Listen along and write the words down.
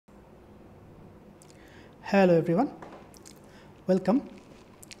Hello everyone, welcome.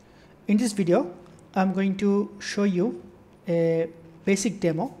 In this video I'm going to show you a basic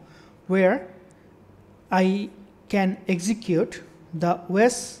demo where I can execute the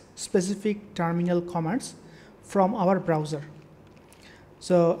OS specific terminal commands from our browser.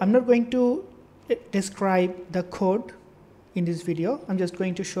 So I'm not going to describe the code in this video, I'm just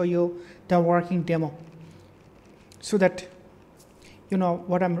going to show you the working demo so that you know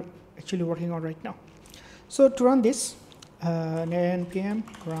what I'm actually working on right now. So to run this, npm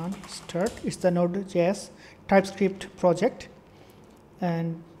run start, it's the Node.js TypeScript project,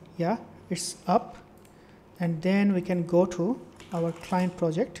 and yeah, it's up, and then we can go to our client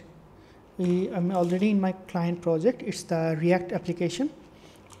project. I'm already in my client project, it's the React application,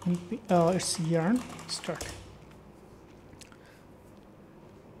 it's yarn start.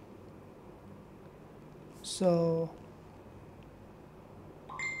 So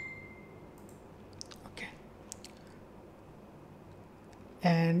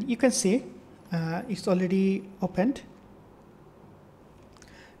and you can see it's already opened.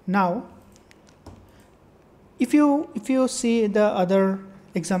 Now if you see the other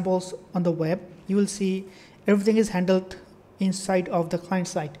examples on the web, you will see everything is handled inside of the client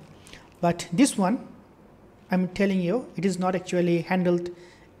side, but this one I'm telling you it is not actually handled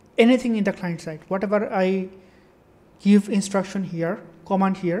anything in the client side. Whatever I give instruction here,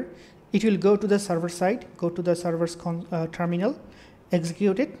 command here, it will go to the server side, go to the server's terminal,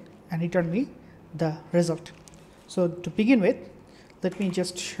 execute it and return me the result. So to begin with, let me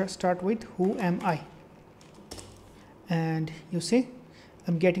just start with who am I, and you see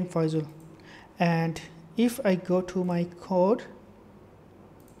I'm getting Faisal, and if I go to my code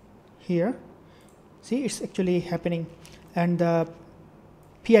here, see it's actually happening, and the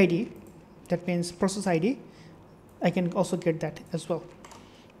PID, that means process ID, I can also get that as well.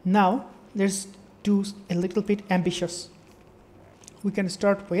 Now let's do a little bit ambitious. We can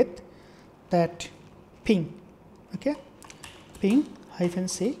start with that ping, okay, ping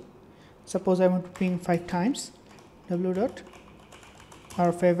 -c. Suppose I want to ping 5 times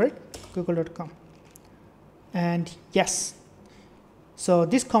our favorite google.com, and yes, so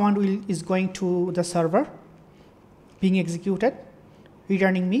this command is going to the server, being executed,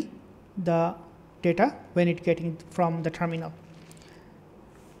 returning me the data when it getting from the terminal.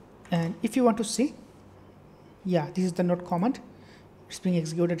 And if you want to see, yeah, this is the node command, it's being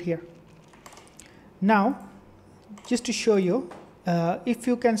executed here. Now just to show you, if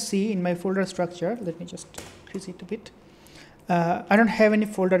you can see in my folder structure, let me just increase it a bit. I don't have any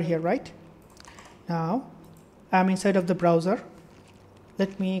folder here, right? Now I'm inside of the browser.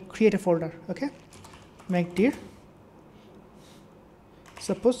 Let me create a folder, okay? Make dir,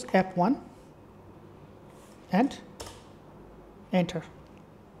 suppose app1, and enter.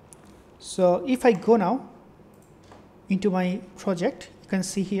 So if I go now into my project, you can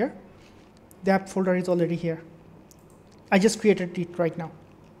see here the app folder is already here. I just created it right now.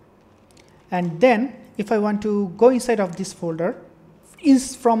 And then if I want to go inside of this folder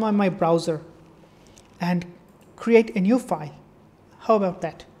is from my browser and create a new file, how about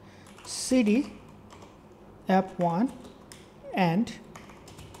that? cd app1 and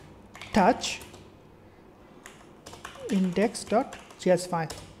touch index.js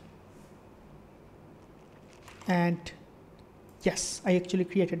file, and yes, I actually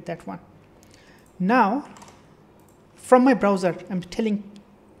created that one. Now from my browser I'm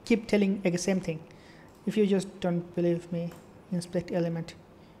keep telling the same thing. If you just don't believe me, inspect element,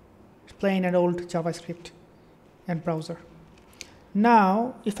 it's plain and old JavaScript and browser.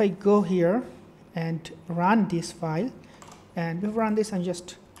 Now if I go here and run this file, and before run this I'm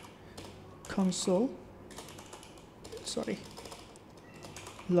just console,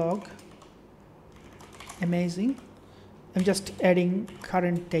 log amazing. I'm just adding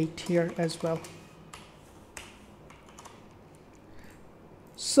current date here as well.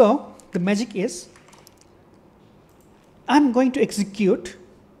 So the magic is I'm going to execute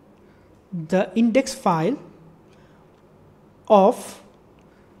the index file of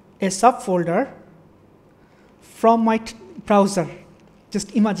a subfolder from my browser.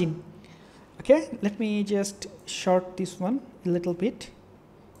 Just imagine. Okay, let me just short this one a little bit.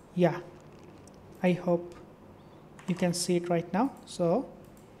 Yeah, I hope you can see it right now. So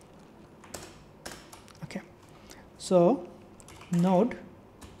okay, so node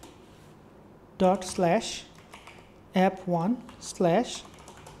 /app1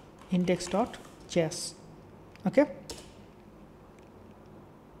 index.js, okay.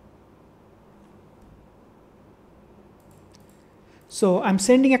 So I'm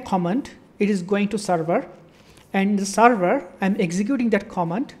sending a command, it is going to server, and in the server I'm executing that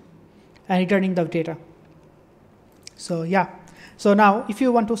command and returning the data. So yeah, so now if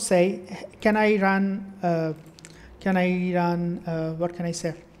you want to say, can I run what can I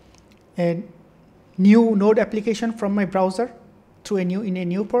say, a new node application from my browser to in a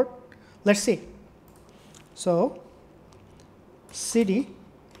new port? Let's see. So cd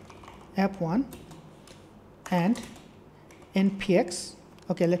app1 and npx.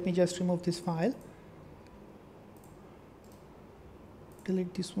 Okay, let me just remove this file,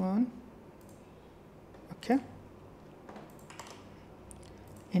 delete this one. Okay,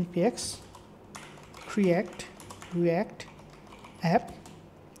 npx create react app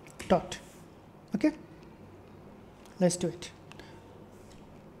dot. Okay, let's do it.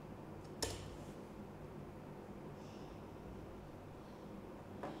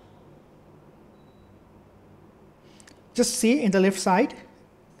 Just see in the left side,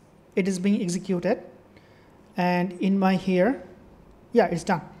 it is being executed, and in my here, yeah, it's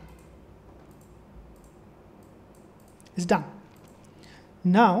done. It's done.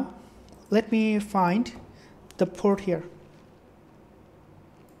 Now let me find the port here.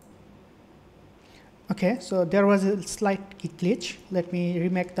 Okay, so there was a slight glitch. Let me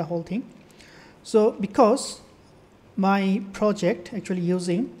remake the whole thing. So because my project actually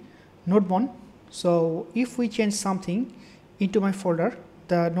using Node-RED, so if we change something into my folder,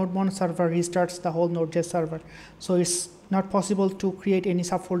 the Node-RED server restarts the whole Node.js server. So it's not possible to create any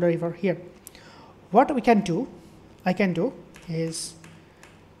subfolder over here. What we can do, I can do is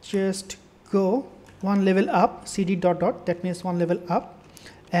just go one level up, cd dot dot, that means one level up,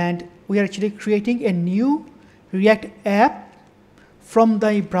 and we are actually creating a new React app from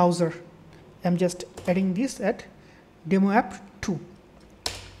the browser. I'm just adding this at demo app 2.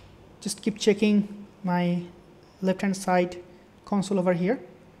 Just keep checking my left hand side console over here,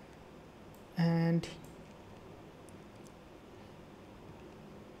 and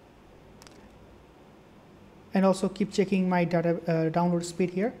also keep checking my data download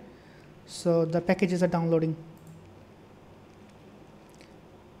speed here. So the packages are downloading.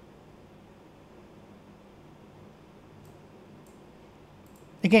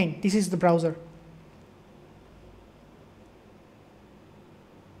 Again, this is the browser.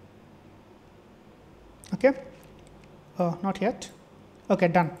 Okay, not yet. Okay,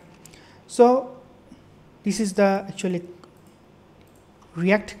 done. So this is the actually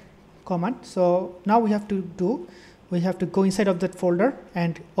React command. So now we have to go inside of that folder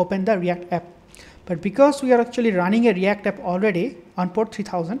and open the React app. But because we are actually running a React app already on port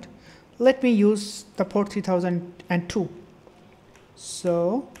 3000, let me use the port 3002.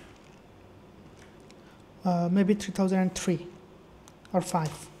 So maybe 3003 or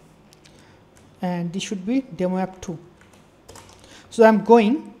 5. And this should be demo app 2. So I'm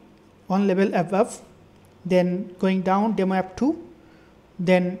going one level above, then going down demo app 2,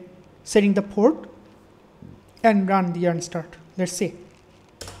 then setting the port and run the yarn start. Let's see.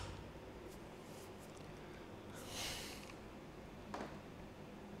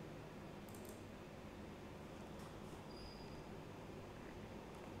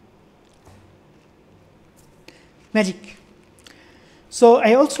 Magic. So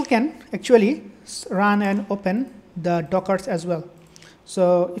I also can actually run and open the dockers as well.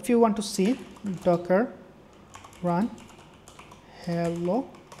 So if you want to see docker run hello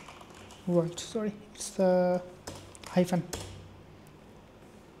world, sorry, it's the hyphen.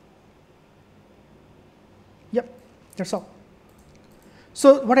 Yep, that's all.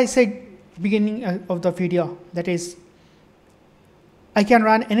 So what I said beginning of the video, that is, I can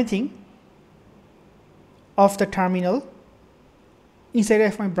run anything off the terminal inside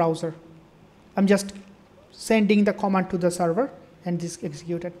of my browser. I'm just sending the command to the server and this is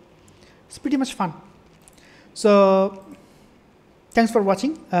executed. It's pretty much fun. So thanks for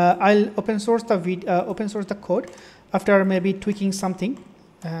watching. I'll open source the code after maybe tweaking something.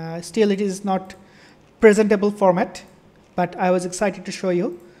 Still it is not presentable format, but I was excited to show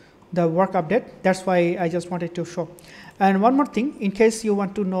you the work update. That's why I just wanted to show. And one more thing, in case you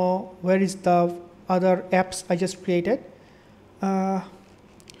want to know where is the other apps I just created,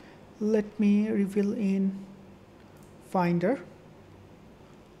 let me reveal in Finder.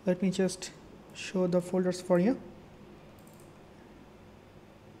 Let me just show the folders for you.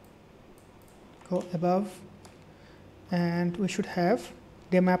 Go above, and we should have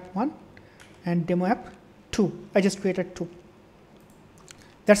demo app 1 and demo app 2. I just created 2.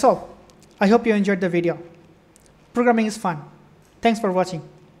 That's all. I hope you enjoyed the video. Programming is fun. Thanks for watching.